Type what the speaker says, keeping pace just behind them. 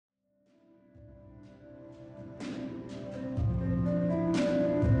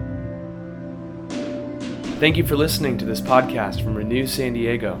Thank you for listening to this podcast from Renew San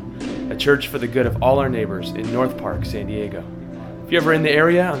Diego, a church for the good of all our neighbors in North Park, San Diego. If you're ever in the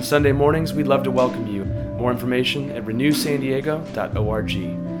area on Sunday mornings, we'd love to welcome you. More information at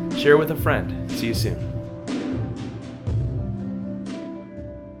renewsandiego.org. Share with a friend. See you soon.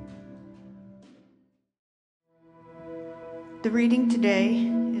 The reading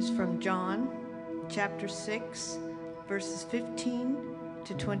today is from John chapter 6, verses 15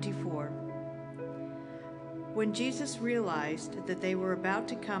 to 24. When Jesus realized that they were about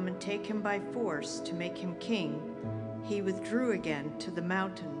to come and take him by force to make him king, he withdrew again to the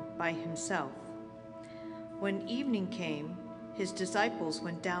mountain by himself. When evening came, his disciples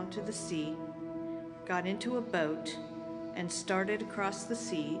went down to the sea, got into a boat, and started across the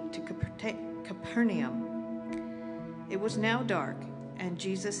sea to Capernaum. It was now dark, and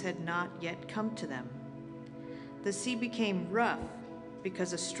Jesus had not yet come to them. The sea became rough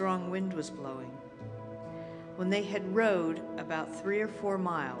because a strong wind was blowing. When they had rowed about 3 or 4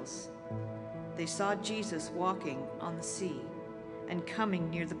 miles, they saw Jesus walking on the sea and coming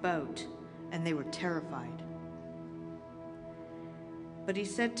near the boat, and they were terrified. But he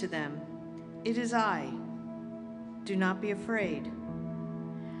said to them, "It is I. Do not be afraid."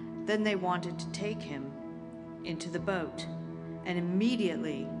 Then they wanted to take him into the boat, and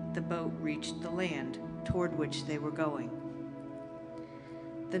immediately the boat reached the land toward which they were going.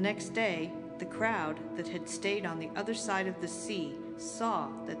 The next day, the crowd that had stayed on the other side of the sea saw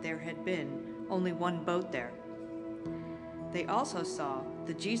that there had been only one boat there. They also saw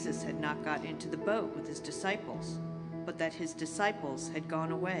that Jesus had not got into the boat with his disciples, but that his disciples had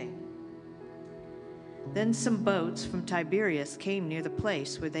gone away. Then some boats from Tiberias came near the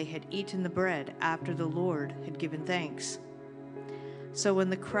place where they had eaten the bread after the Lord had given thanks. So when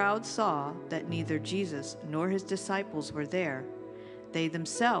the crowd saw that neither Jesus nor his disciples were there, they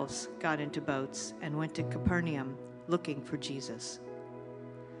themselves got into boats and went to Capernaum looking for Jesus.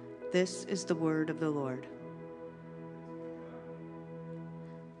 This is the word of the Lord.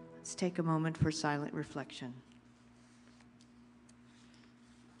 Let's take a moment for silent reflection.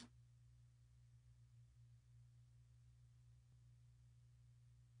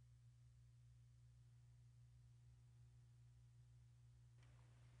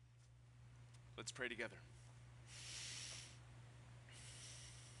 Let's pray together.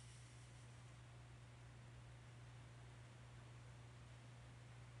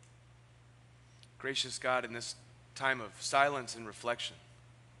 Gracious God, in this time of silence and reflection,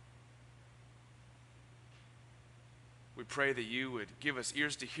 we pray that you would give us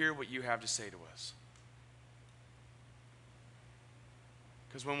ears to hear what you have to say to us.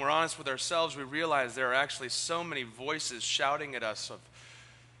 Because when we're honest with ourselves, we realize there are actually so many voices shouting at us of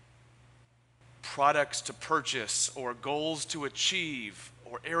products to purchase or goals to achieve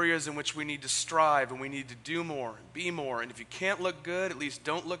or areas in which we need to strive and we need to do more, be more. And if you can't look good, at least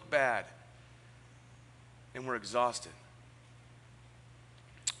don't look bad. And we're exhausted.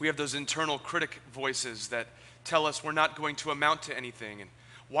 We have those internal critic voices that tell us we're not going to amount to anything. And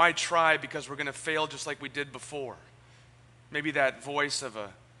why try because we're going to fail just like we did before? Maybe that voice of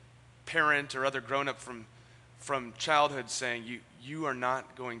a parent or other grown-up from childhood saying, you are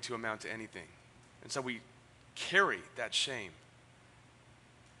not going to amount to anything. And so we carry that shame.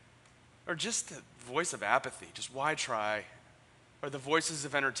 Or just the voice of apathy, just why try? Or the voices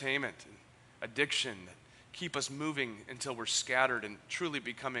of entertainment and addiction that keep us moving until we're scattered and truly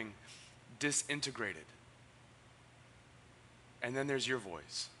becoming disintegrated. And then there's your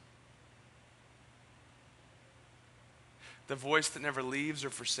voice. The voice that never leaves or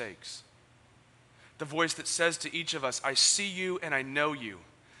forsakes. The voice that says to each of us, I see you and I know you.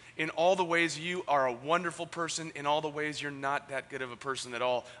 In all the ways you are a wonderful person, in all the ways you're not that good of a person at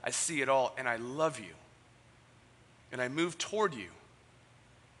all, I see it all and I love you. And I move toward you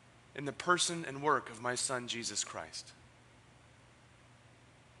in the person and work of my Son, Jesus Christ.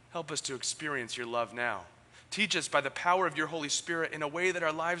 Help us to experience your love now. Teach us by the power of your Holy Spirit in a way that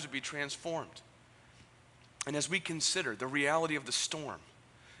our lives would be transformed. And as we consider the reality of the storm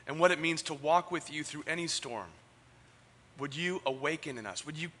and what it means to walk with you through any storm, would you awaken in us?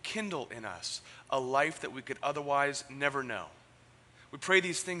 Would you kindle in us a life that we could otherwise never know? We pray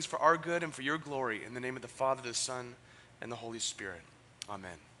these things for our good and for your glory in the name of the Father, the Son, and the Holy Spirit.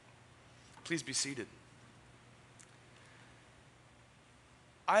 Amen. Please be seated.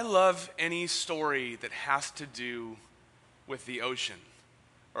 I love any story that has to do with the ocean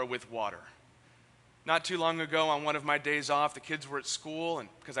or with water. Not too long ago, on one of my days off, the kids were at school, and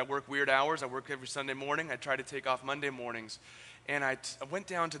because I work weird hours, I work every Sunday morning, I try to take off Monday mornings. and I went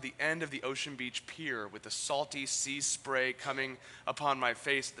down to the end of the Ocean Beach Pier with the salty sea spray coming upon my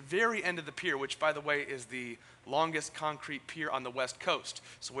face. The very end of the pier, which, by the way, is the longest concrete pier on the West Coast.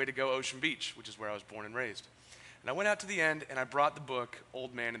 So way to go, Ocean Beach, which is where I was born and raised. And I went out to the end, and I brought the book,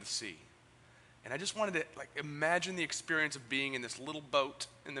 Old Man and the Sea. And I just wanted to imagine the experience of being in this little boat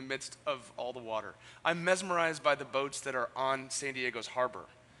in the midst of all the water. I'm mesmerized by the boats that are on San Diego's harbor,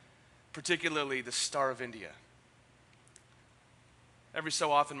 particularly the Star of India. Every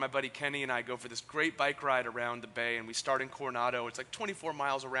so often, my buddy Kenny and I go for this great bike ride around the bay, and we start in Coronado. It's like 24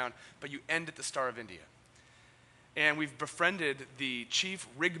 miles around, but you end at the Star of India. And we've befriended the chief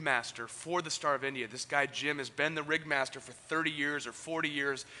rig master for the Star of India. This guy, Jim, has been the rig master for 30 years or 40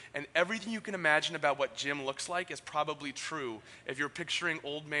 years, and everything you can imagine about what Jim looks like is probably true if you're picturing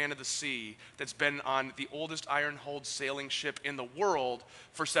Old Man of the Sea that's been on the oldest iron-hulled sailing ship in the world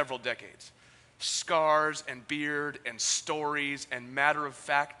for several decades. Scars and beard and stories and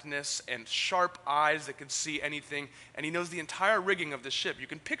matter-of-factness and sharp eyes that can see anything, and he knows the entire rigging of the ship. You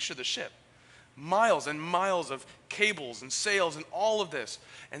can picture the ship. Miles and miles of cables and sails and all of this.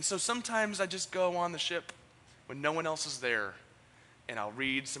 And so sometimes I just go on the ship when no one else is there, and I'll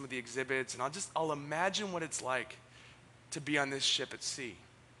read some of the exhibits, and I'll imagine what it's like to be on this ship at sea.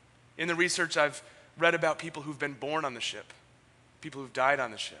 In the research, I've read about people who've been born on the ship, people who've died on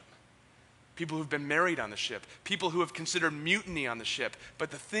the ship, people who've been married on the ship, people who have considered mutiny on the ship.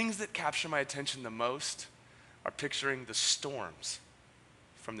 But the things that capture my attention the most are picturing the storms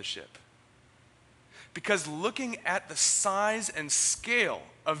from the ship. Because looking at the size and scale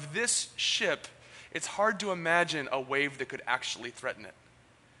of this ship, it's hard to imagine a wave that could actually threaten it.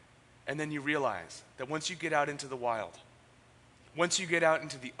 And then you realize that once you get out into the wild, once you get out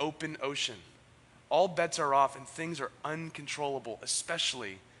into the open ocean, all bets are off and things are uncontrollable,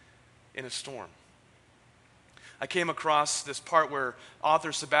 especially in a storm. I came across this part where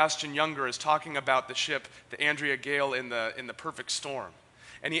author Sebastian Junger is talking about the ship, the Andrea Gale in the Perfect Storm.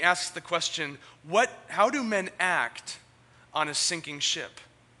 And he asks the question, how do men act on a sinking ship?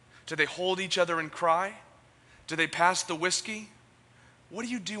 Do they hold each other and cry? Do they pass the whiskey? What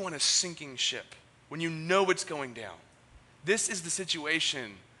do you do on a sinking ship when you know it's going down? This is the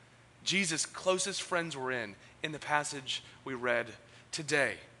situation Jesus' closest friends were in the passage we read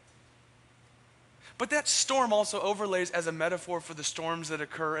today. But that storm also overlays as a metaphor for the storms that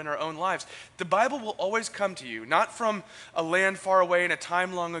occur in our own lives. The Bible will always come to you, not from a land far away in a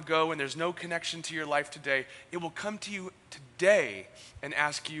time long ago when there's no connection to your life today. It will come to you today and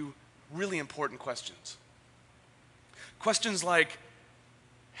ask you really important questions. Questions like,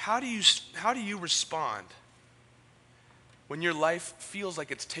 how do you respond when your life feels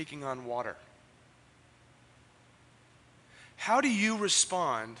like it's taking on water? How do you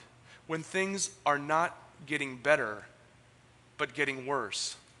respond when things are not getting better, but getting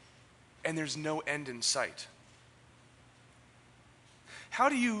worse, and there's no end in sight? How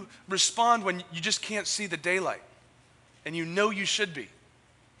do you respond when you just can't see the daylight, and you know you should be,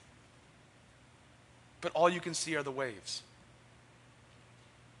 but all you can see are the waves?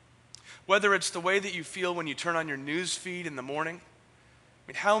 Whether it's the way that you feel when you turn on your news feed in the morning,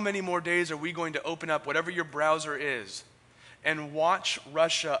 how many more days are we going to open up whatever your browser is and watch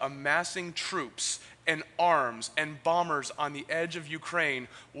Russia amassing troops and arms and bombers on the edge of Ukraine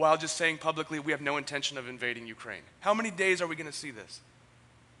while just saying publicly we have no intention of invading Ukraine? How many days are we going to see this?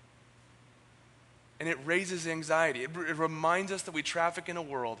 And it raises anxiety. It reminds us that we traffic in a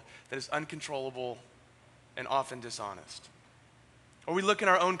world that is uncontrollable and often dishonest. Or we look in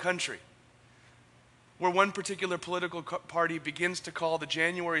our own country, where one particular political party begins to call the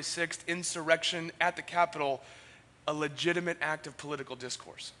January 6th insurrection at the Capitol a legitimate act of political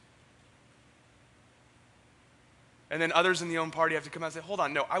discourse. And then others in the own party have to come out and say, hold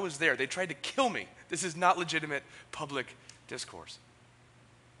on, no, I was there. They tried to kill me. This is not legitimate public discourse.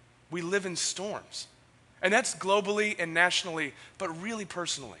 We live in storms. And that's globally and nationally, but really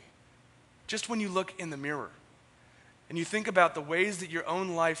personally. Just when you look in the mirror and you think about the ways that your own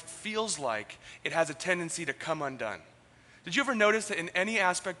life feels like it has a tendency to come undone. Did you ever notice that in any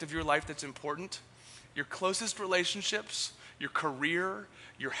aspect of your life that's important, your closest relationships, your career,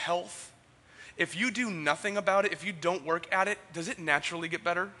 your health, if you do nothing about it, if you don't work at it, does it naturally get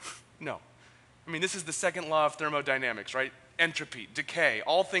better? No. I mean, this is the second law of thermodynamics, right? Entropy, decay,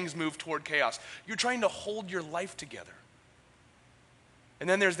 all things move toward chaos. You're trying to hold your life together. And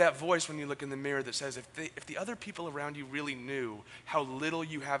then there's that voice when you look in the mirror that says, if the other people around you really knew how little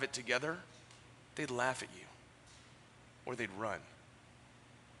you have it together, they'd laugh at you or they'd run.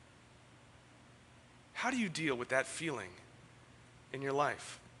 How do you deal with that feeling in your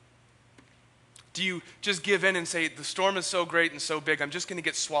life? Do you just give in and say, the storm is so great and so big, I'm just going to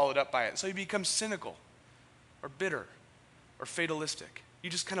get swallowed up by it? So you become cynical or bitter or fatalistic. You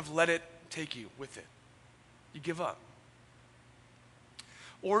just kind of let it take you with it. You give up.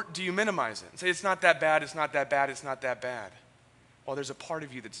 Or do you minimize it and say, it's not that bad, it's not that bad, it's not that bad, while there's a part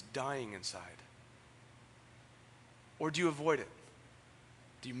of you that's dying inside? Or do you avoid it?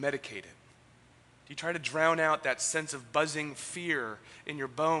 Do you medicate it? Do you try to drown out that sense of buzzing fear in your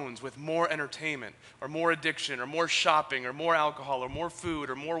bones with more entertainment or more addiction or more shopping or more alcohol or more food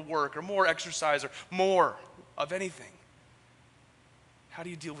or more work or more exercise or more of anything? How do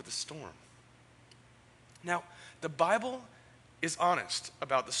you deal with the storm? Now, the Bible is honest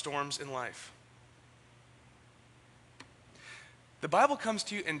about the storms in life. The Bible comes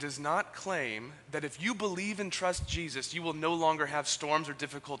to you and does not claim that if you believe and trust Jesus, you will no longer have storms or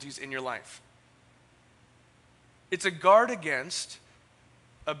difficulties in your life. It's a guard against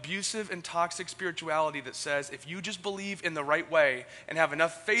abusive and toxic spirituality that says if you just believe in the right way and have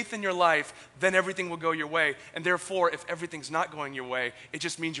enough faith in your life, then everything will go your way. And therefore, if everything's not going your way, it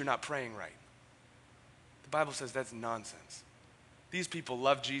just means you're not praying right. The Bible says that's nonsense. These people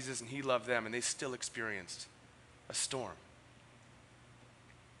loved Jesus and he loved them, and they still experienced a storm.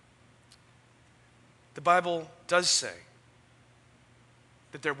 The Bible does say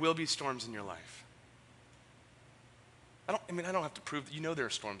that there will be storms in your life. I don't have to prove that. You know there are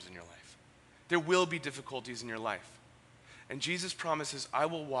storms in your life. There will be difficulties in your life. And Jesus promises, I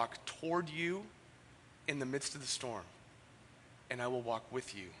will walk toward you in the midst of the storm, and I will walk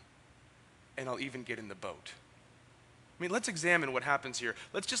with you, and I'll even get in the boat. I mean, let's examine what happens here.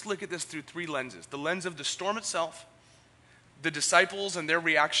 Let's just look at this through three lenses. The lens of the storm itself, the disciples and their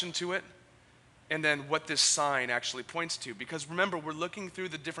reaction to it, and then what this sign actually points to. Because remember, we're looking through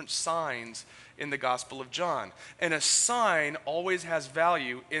the different signs in the Gospel of John. And a sign always has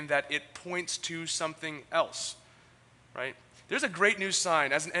value in that it points to something else, right? There's a great new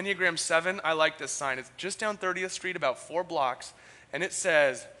sign. As an Enneagram 7, I like this sign. It's just down 30th Street, about 4 blocks, and it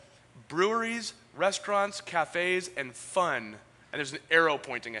says, breweries, restaurants, cafes, and fun. And there's an arrow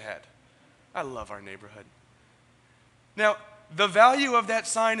pointing ahead. I love our neighborhood. Now, the value of that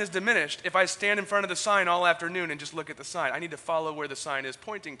sign is diminished if I stand in front of the sign all afternoon and just look at the sign. I need to follow where the sign is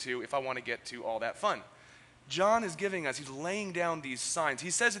pointing to if I want to get to all that fun. John is giving us, he's laying down these signs.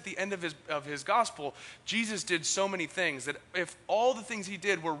 He says at the end of his gospel, Jesus did so many things that if all the things he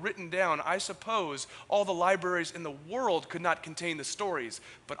did were written down, I suppose all the libraries in the world could not contain the stories.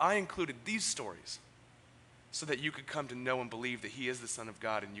 But I included these stories so that you could come to know and believe that he is the Son of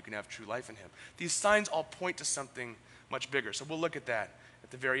God and you can have true life in him. These signs all point to something much bigger. So we'll look at that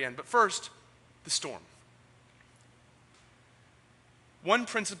at the very end. But first, the storm. One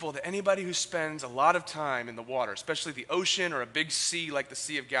principle that anybody who spends a lot of time in the water, especially the ocean or a big sea like the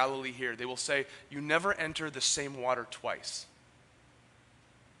Sea of Galilee here, they will say, you never enter the same water twice.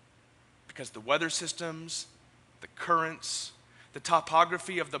 Because the weather systems, the currents, the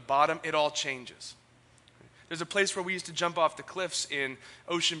topography of the bottom, it all changes. There's a place where we used to jump off the cliffs in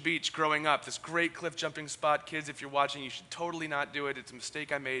Ocean Beach growing up, this great cliff jumping spot. Kids, if you're watching, you should totally not do it. It's a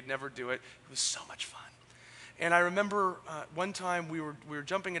mistake I made, never do it. It was so much fun. And I remember one time we were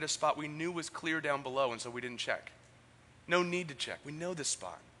jumping at a spot we knew was clear down below, and so we didn't check. No need to check. We know this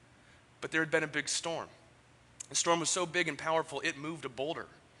spot. But there had been a big storm. The storm was so big and powerful, it moved a boulder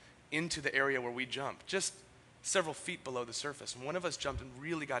into the area where we jumped, just several feet below the surface. And one of us jumped and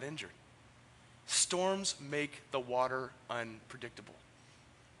really got injured. Storms make the water unpredictable.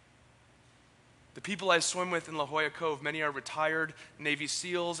 The people I swim with in La Jolla Cove, many are retired Navy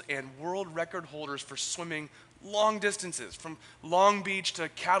SEALs and world record holders for swimming long distances, from Long Beach to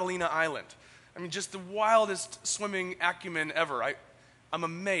Catalina Island. I mean, just the wildest swimming acumen ever. I'm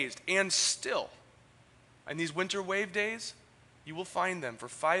amazed. And still, in these winter wave days, you will find them for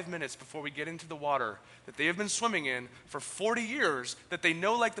 5 minutes before we get into the water that they have been swimming in for 40 years, that they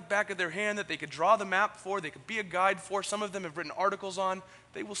know like the back of their hand, that they could draw the map for, they could be a guide for. Some of them have written articles on.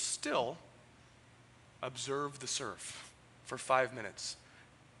 They will still observe the surf for 5 minutes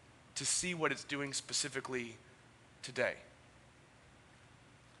to see what it's doing specifically today.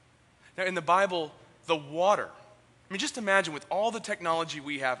 Now, in the Bible, the water, I mean, just imagine with all the technology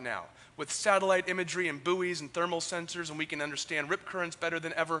we have now, with satellite imagery and buoys and thermal sensors, and we can understand rip currents better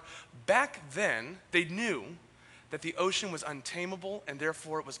than ever. Back then, they knew that the ocean was untamable, and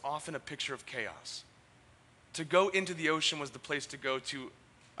therefore it was often a picture of chaos. To go into the ocean was the place to go to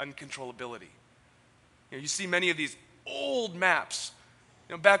uncontrollability. You see many of these old maps,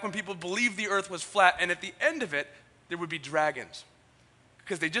 back when people believed the earth was flat, and at the end of it, there would be dragons.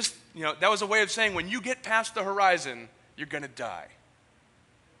 Because they just, that was a way of saying when you get past the horizon, you're going to die.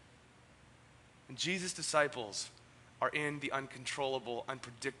 And Jesus' disciples are in the uncontrollable,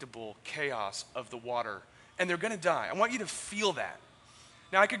 unpredictable chaos of the water, and they're going to die. I want you to feel that.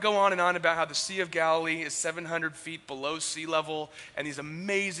 Now, I could go on and on about how the Sea of Galilee is 700 feet below sea level, and these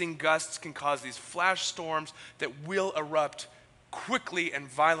amazing gusts can cause these flash storms that will erupt quickly and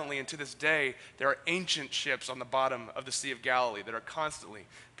violently. And to this day, there are ancient ships on the bottom of the Sea of Galilee that are constantly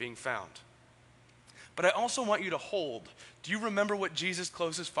being found. But I also want you to hold. Do you remember what Jesus'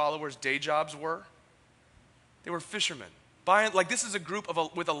 closest followers' day jobs were? They were fishermen. This is a group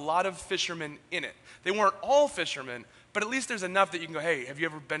with a lot of fishermen in it. They weren't all fishermen, but at least there's enough that you can go, hey, have you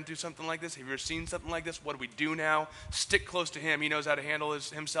ever been through something like this? Have you ever seen something like this? What do we do now? Stick close to him. He knows how to handle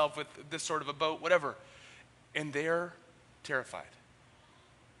himself with this sort of a boat, whatever. And they're terrified.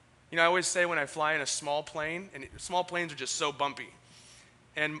 You know, I always say when I fly in a small plane, and small planes are just so bumpy.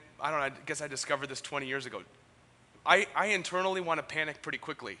 And I don't know, I guess I discovered this 20 years ago. I internally want to panic pretty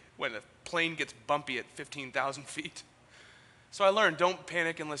quickly when a plane gets bumpy at 15,000 feet. So I learned, don't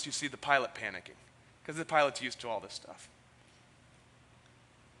panic unless you see the pilot panicking, because the pilot's used to all this stuff.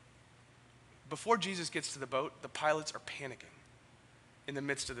 Before Jesus gets to the boat, the pilots are panicking in the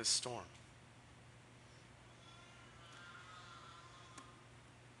midst of this storm.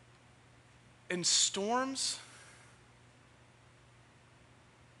 And storms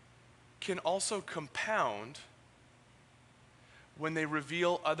can also compound when they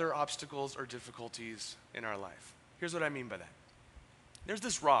reveal other obstacles or difficulties in our life. Here's what I mean by that. There's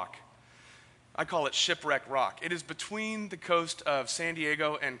this rock. I call it Shipwreck Rock. It is between the coast of San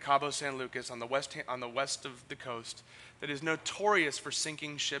Diego and Cabo San Lucas on the west of the coast that is notorious for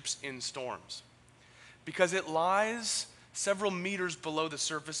sinking ships in storms because it lies several meters below the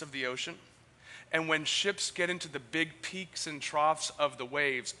surface of the ocean. And when ships get into the big peaks and troughs of the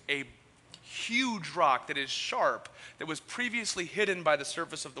waves, a huge rock that is sharp, that was previously hidden by the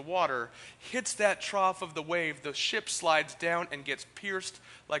surface of the water, hits that trough of the wave, the ship slides down and gets pierced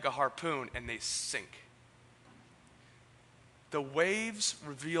like a harpoon, and they sink. The waves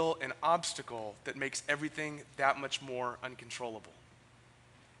reveal an obstacle that makes everything that much more uncontrollable.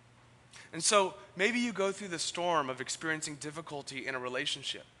 And so maybe you go through the storm of experiencing difficulty in a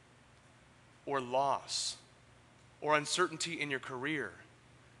relationship, or loss, or uncertainty in your career,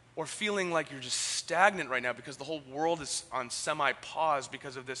 or feeling like you're just stagnant right now because the whole world is on semi-pause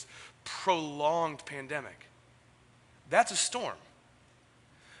because of this prolonged pandemic. That's a storm.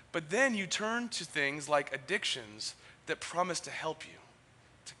 But then you turn to things like addictions that promise to help you,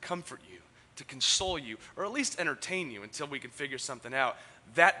 to comfort you, to console you, or at least entertain you until we can figure something out.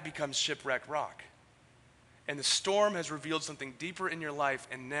 That becomes Shipwreck Rock. And the storm has revealed something deeper in your life,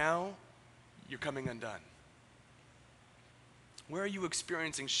 and now you're coming undone. Where are you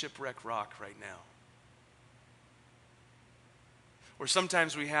experiencing Shipwreck Rock right now? Or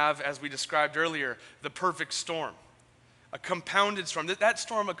sometimes we have, as we described earlier, the perfect storm, a compounded storm. That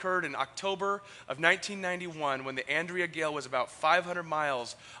storm occurred in October of 1991 when the Andrea Gale was about 500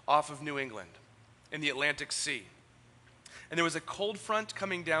 miles off of New England in the Atlantic Sea. And there was a cold front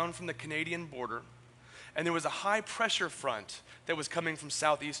coming down from the Canadian border, and there was a high pressure front that was coming from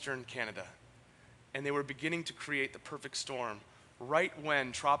southeastern Canada. And they were beginning to create the perfect storm right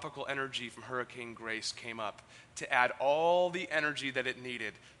when tropical energy from Hurricane Grace came up to add all the energy that it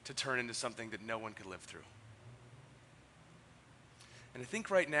needed to turn into something that no one could live through. And I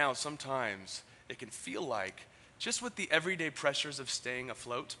think right now, sometimes it can feel like, just with the everyday pressures of staying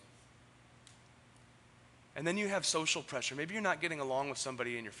afloat, and then you have social pressure. Maybe you're not getting along with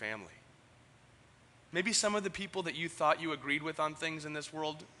somebody in your family. Maybe some of the people that you thought you agreed with on things in this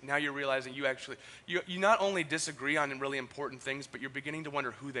world, now you're realizing you not only disagree on really important things, but you're beginning to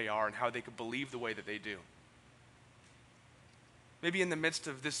wonder who they are and how they could believe the way that they do. Maybe in the midst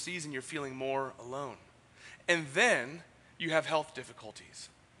of this season, you're feeling more alone. And then you have health difficulties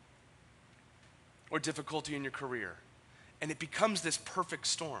or difficulty in your career, and it becomes this perfect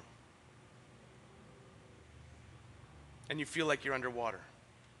storm. And you feel like you're underwater.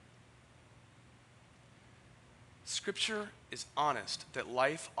 Scripture is honest that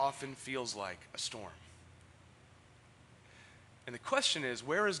life often feels like a storm. And the question is,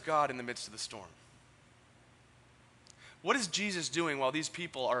 where is God in the midst of the storm? What is Jesus doing while these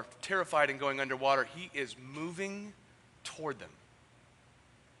people are terrified and going underwater? He is moving toward them.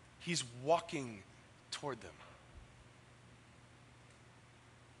 He's walking toward them.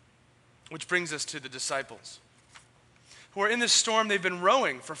 Which brings us to the disciples, who are in this storm. They've been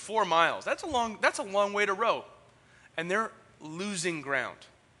rowing for 4 miles. That's a long way to row. And they're losing ground.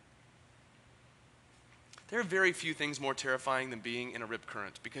 There are very few things more terrifying than being in a rip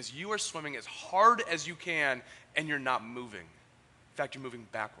current, because you are swimming as hard as you can and you're not moving. In fact, you're moving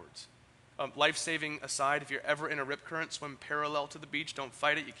backwards. Life-saving aside, if you're ever in a rip current, swim parallel to the beach. Don't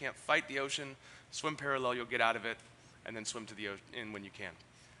fight it. You can't fight the ocean. Swim parallel, you'll get out of it, and then swim to the ocean when you can.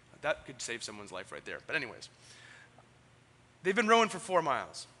 That could save someone's life right there. But anyways, they've been rowing for 4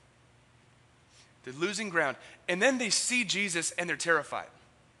 miles. They're losing ground. And then they see Jesus, and they're terrified.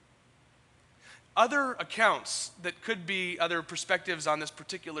 Other accounts that could be other perspectives on this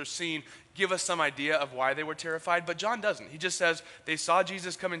particular scene give us some idea of why they were terrified, but John doesn't. He just says they saw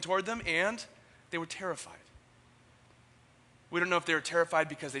Jesus coming toward them and they were terrified. We don't know if they were terrified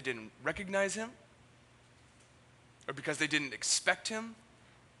because they didn't recognize him, or because they didn't expect him,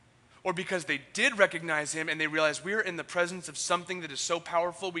 or because they did recognize him and they realized we're in the presence of something that is so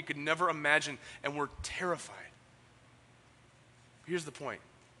powerful we could never imagine, and we're terrified. Here's the point.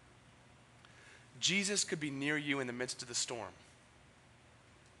 Jesus could be near you in the midst of the storm,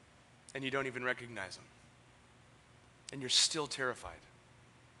 and you don't even recognize him, and you're still terrified.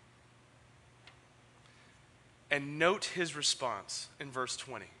 And note his response in verse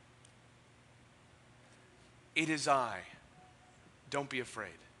 20. It is I. Don't be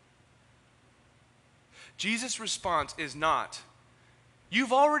afraid. Jesus' response is not,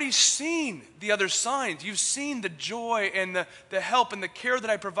 you've already seen the other signs. You've seen the joy and the help and the care that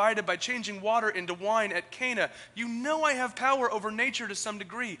I provided by changing water into wine at Cana. You know I have power over nature to some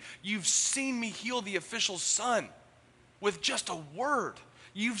degree. You've seen me heal the official's son with just a word.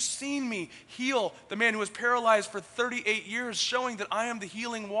 You've seen me heal the man who was paralyzed for 38 years, showing that I am the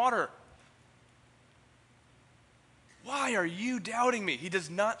healing water. Why are you doubting me? He does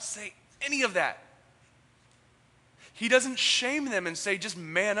not say any of that. He doesn't shame them and say, just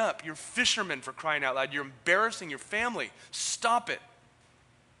man up. You're fishermen, for crying out loud. You're embarrassing your family. Stop it.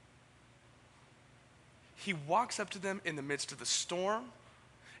 He walks up to them in the midst of the storm,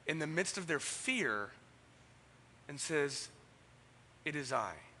 in the midst of their fear, and says, it is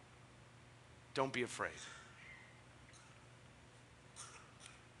I. Don't be afraid.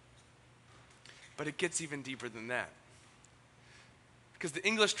 But it gets even deeper than that. Because the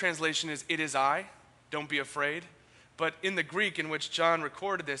English translation is, it is I, don't be afraid. But in the Greek in which John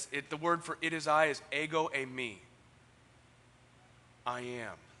recorded this, the word for it is I is ego eimi. I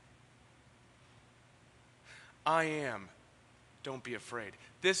am. I am. Don't be afraid.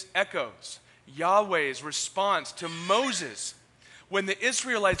 This echoes Yahweh's response to Moses when the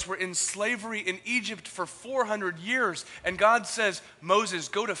Israelites were in slavery in Egypt for 400 years. And God says, Moses,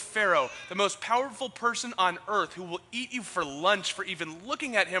 go to Pharaoh, the most powerful person on earth who will eat you for lunch for even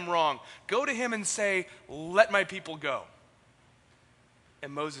looking at him wrong. Go to him and say, let my people go.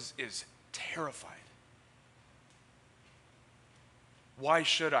 And Moses is terrified. Why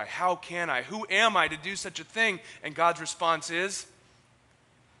should I? How can I? Who am I to do such a thing? And God's response is,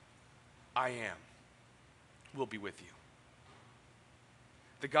 I am. Will be with you.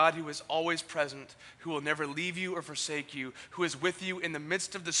 The God who is always present, who will never leave you or forsake you, who is with you in the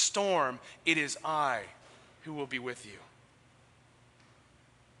midst of the storm, it is I who will be with you.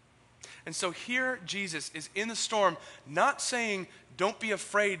 And so here Jesus is in the storm, not saying, don't be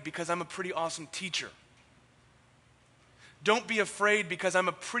afraid because I'm a pretty awesome teacher. Don't be afraid because I'm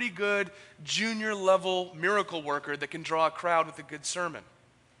a pretty good junior level miracle worker that can draw a crowd with a good sermon.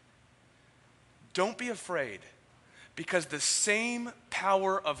 Don't be afraid because the same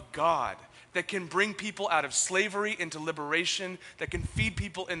power of God that can bring people out of slavery into liberation, that can feed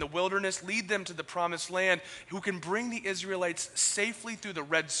people in the wilderness, lead them to the promised land, who can bring the Israelites safely through the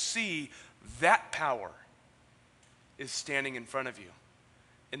Red Sea, that power is standing in front of you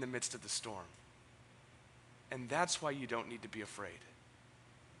in the midst of the storm. And that's why you don't need to be afraid.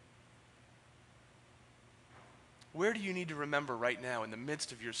 Where do you need to remember right now in the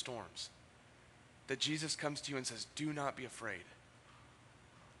midst of your storms that Jesus comes to you and says, do not be afraid.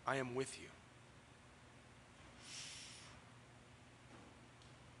 I am with you.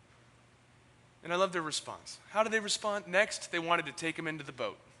 And I love their response. How did they respond? Next, they wanted to take him into the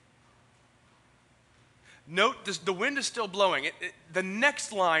boat. Note, the wind is still blowing. The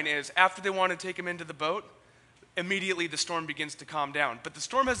next line is, after they want to take him into the boat, immediately the storm begins to calm down. But the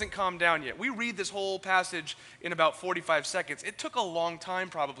storm hasn't calmed down yet. We read this whole passage in about 45 seconds. It took a long time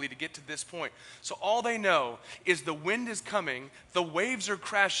probably to get to this point. So all they know is the wind is coming, the waves are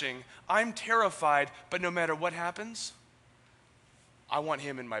crashing, I'm terrified, but no matter what happens, I want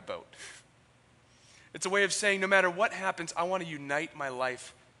him in my boat. It's a way of saying no matter what happens, I want to unite my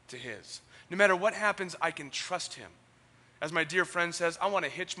life to his. No matter what happens, I can trust him. As my dear friend says, I want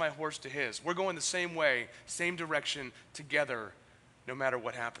to hitch my horse to his. We're going the same way, same direction, together, no matter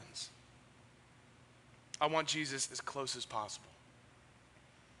what happens. I want Jesus as close as possible.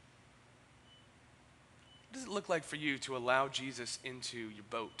 What does it look like for you to allow Jesus into your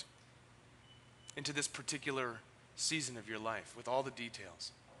boat? into this particular season of your life with all the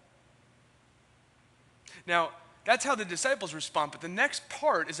details. Now, that's how the disciples respond, but the next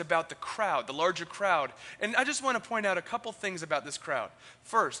part is about the crowd, the larger crowd. And I just want to point out a couple things about this crowd.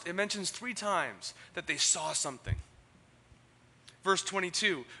 First, it mentions 3 times that they saw something. Verse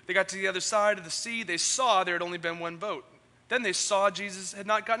 22, they got to the other side of the sea. They saw there had only been one boat. Then they saw Jesus had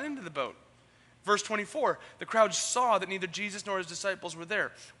not gotten into the boat. Verse 24, the crowd saw that neither Jesus nor his disciples were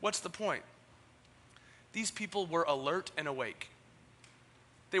there. What's the point? These people were alert and awake.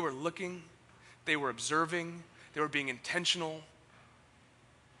 They were looking, they were observing, they were being intentional.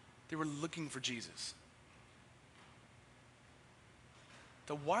 They were looking for Jesus.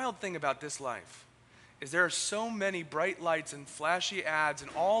 The wild thing about this life is there are so many bright lights and flashy ads and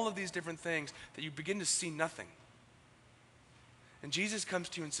all of these different things that you begin to see nothing. And Jesus comes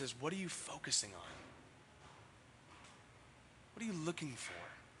to you and says, what are you focusing on? What are you looking for?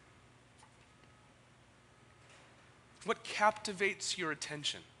 What captivates your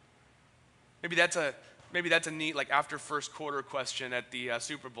attention? Maybe that's a neat, like, after first quarter question at the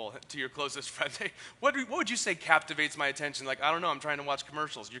Super Bowl to your closest friend. Hey, what would you say captivates my attention? Like, I don't know, I'm trying to watch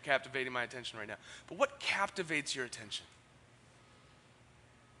commercials. You're captivating my attention right now. But what captivates your attention?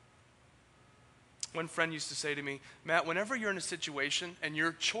 One friend used to say to me, Matt, whenever you're in a situation and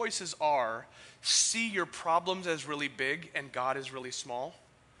your choices are see your problems as really big and God is really small,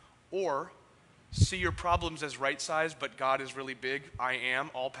 or see your problems as right-sized but God is really big, I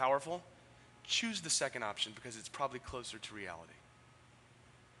am all-powerful, choose the second option because it's probably closer to reality.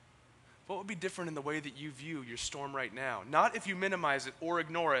 What would be different in the way that you view your storm right now? Not if you minimize it or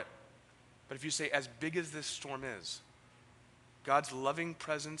ignore it, but if you say, as big as this storm is, God's loving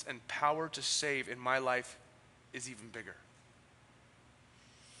presence and power to save in my life is even bigger.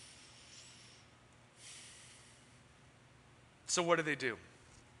 So what do?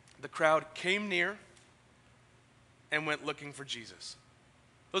 The crowd came near and went looking for Jesus.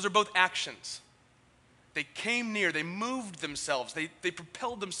 Those are both actions. They came near, they moved themselves, they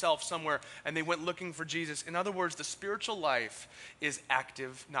propelled themselves somewhere, and they went looking for Jesus. In other words, the spiritual life is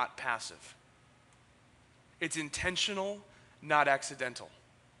active, not passive. It's intentional, not accidental.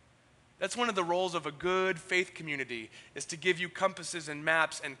 That's one of the roles of a good faith community, is to give you compasses and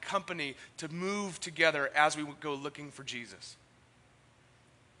maps and company to move together as we go looking for Jesus.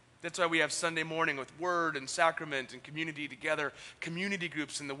 That's why we have Sunday morning with word and sacrament and community together, community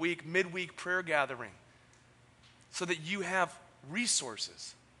groups in the week, midweek prayer gathering, so that you have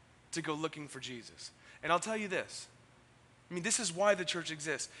resources to go looking for Jesus. And I'll tell you this, this is why the church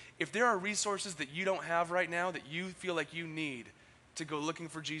exists. If there are resources that you don't have right now that you feel like you need to go looking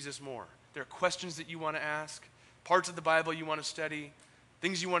for Jesus more, there are questions that you want to ask, parts of the Bible you want to study,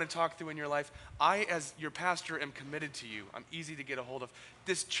 things you want to talk through in your life, I, as your pastor, am committed to you. I'm easy to get a hold of.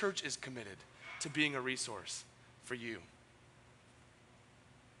 This church is committed to being a resource for you.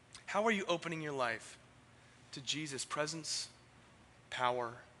 How are you opening your life to Jesus' presence,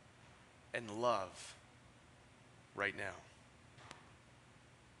 power, and love right now?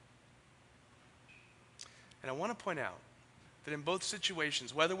 And I want to point out that in both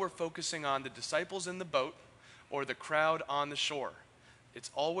situations, whether we're focusing on the disciples in the boat or the crowd on the shore,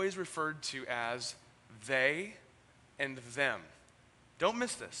 it's always referred to as they and them. Don't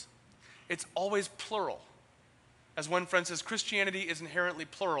miss this. It's always plural. As one friend says, Christianity is inherently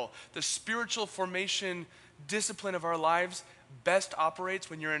plural. The spiritual formation discipline of our lives best operates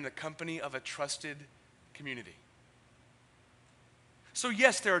when you're in the company of a trusted community. So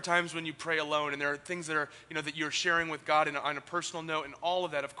yes, there are times when you pray alone, and there are things that are, that you're sharing with God on a personal note, and all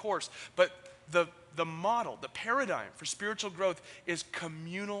of that, of course. But the model, the paradigm for spiritual growth is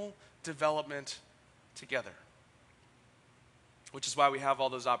communal development together, which is why we have all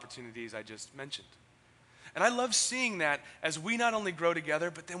those opportunities I just mentioned. And I love seeing that as we not only grow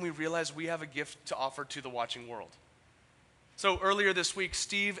together, but then we realize we have a gift to offer to the watching world. So earlier this week,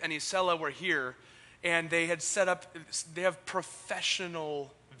 Steve and Isela were here, and they have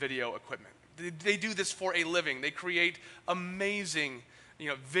professional video equipment. They do this for a living. They create amazing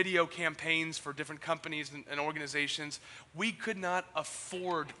video campaigns for different companies and organizations. We could not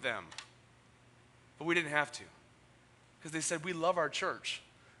afford them, but we didn't have to, because they said, we love our church.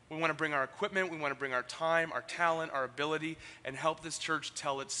 We want to bring our equipment, we want to bring our time, our talent, our ability, and help this church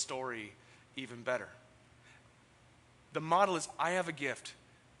tell its story even better. The model is, I have a gift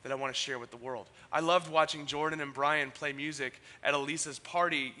that I want to share with the world. I loved watching Jordan and Brian play music at Elisa's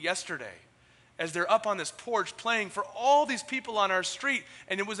party yesterday, as they're up on this porch playing for all these people on our street.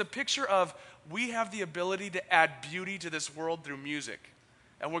 And it was a picture of, we have the ability to add beauty to this world through music,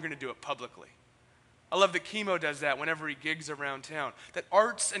 and we're going to do it publicly. I love that Chemo does that whenever he gigs around town. That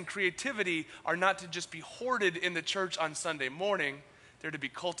arts and creativity are not to just be hoarded in the church on Sunday morning, they're to be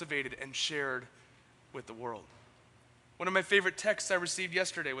cultivated and shared with the world. One of my favorite texts I received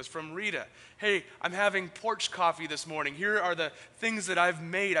yesterday was from Rita. Hey, I'm having porch coffee this morning. Here are the things that I've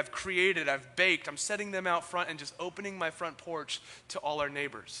made, I've created, I've baked. I'm setting them out front and just opening my front porch to all our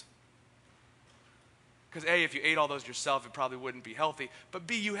neighbors. Because A, if you ate all those yourself, it probably wouldn't be healthy. But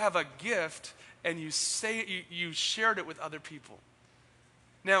B, you have a gift and you shared it with other people.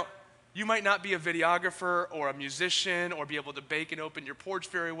 Now, you might not be a videographer or a musician or be able to bake and open your porch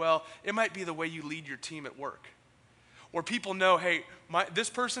very well. It might be the way you lead your team at work. Or people know, hey, this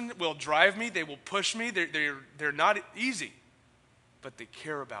person will drive me, they will push me, they're not easy, but they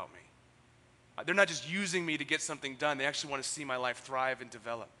care about me. They're not just using me to get something done, they actually want to see my life thrive and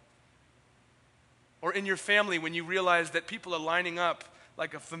develop. Or in your family, when you realize that people are lining up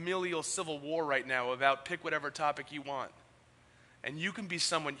like a familial civil war right now about pick whatever topic you want. And you can be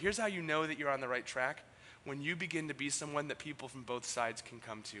someone, here's how you know that you're on the right track, when you begin to be someone that people from both sides can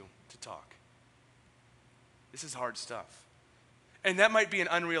come to talk. This is hard stuff. And that might be an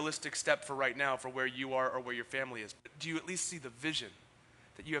unrealistic step for right now, for where you are or where your family is. But do you at least see the vision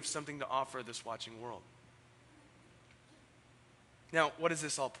that you have something to offer this watching world? Now, what does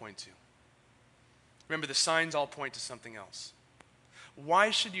this all point to? Remember, the signs all point to something else. Why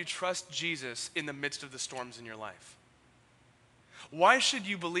should you trust Jesus in the midst of the storms in your life? Why should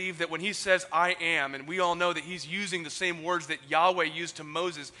you believe that when he says, I am, and we all know that he's using the same words that Yahweh used to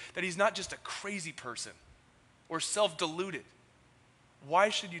Moses, that he's not just a crazy person or self-deluded? Why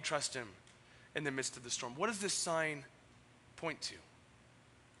should you trust him in the midst of the storm? What does this sign point to?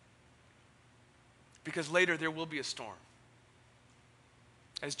 Because later there will be a storm.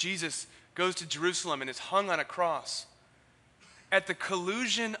 As Jesus goes to Jerusalem and is hung on a cross, at the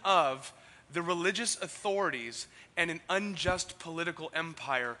collusion of the religious authorities and an unjust political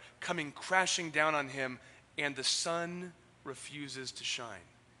empire coming crashing down on him, and the sun refuses to shine.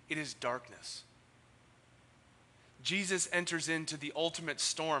 It is darkness. Jesus enters into the ultimate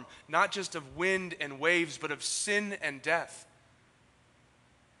storm, not just of wind and waves, but of sin and death,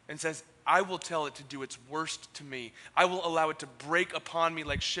 and says, I will tell it to do its worst to me. I will allow it to break upon me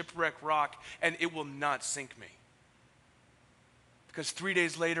like shipwreck rock, and it will not sink me. Because 3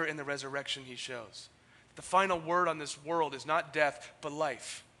 days later in the resurrection, he shows the final word on this world is not death, but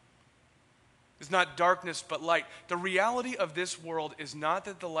life. It's not darkness, but light. The reality of this world is not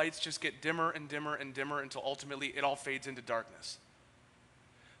that the lights just get dimmer and dimmer and dimmer until ultimately it all fades into darkness.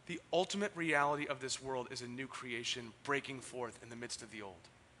 The ultimate reality of this world is a new creation breaking forth in the midst of the old.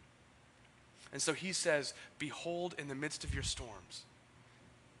 And so he says, behold, in the midst of your storms,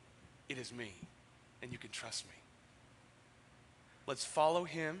 it is me, and you can trust me. Let's follow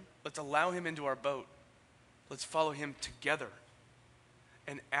him. Let's allow him into our boat. Let's follow him together.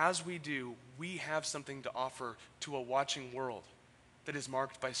 And as we do, we have something to offer to a watching world that is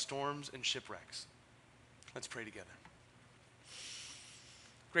marked by storms and shipwrecks. Let's pray together.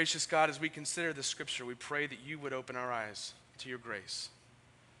 Gracious God, as we consider the scripture, we pray that you would open our eyes to your grace.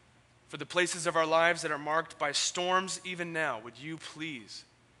 For the places of our lives that are marked by storms, even now, would you please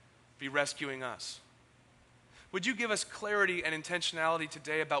be rescuing us? Would you give us clarity and intentionality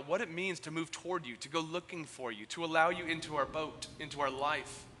today about what it means to move toward you, to go looking for you, to allow you into our boat, into our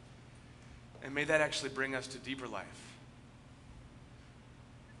life? And may that actually bring us to deeper life.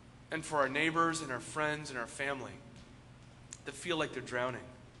 And for our neighbors and our friends and our family that feel like they're drowning,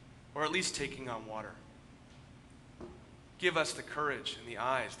 or at least taking on water, give us the courage and the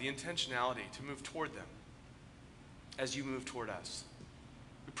eyes, the intentionality to move toward them as you move toward us.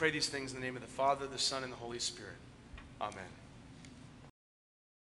 We pray these things in the name of the Father, the Son, and the Holy Spirit. Amen.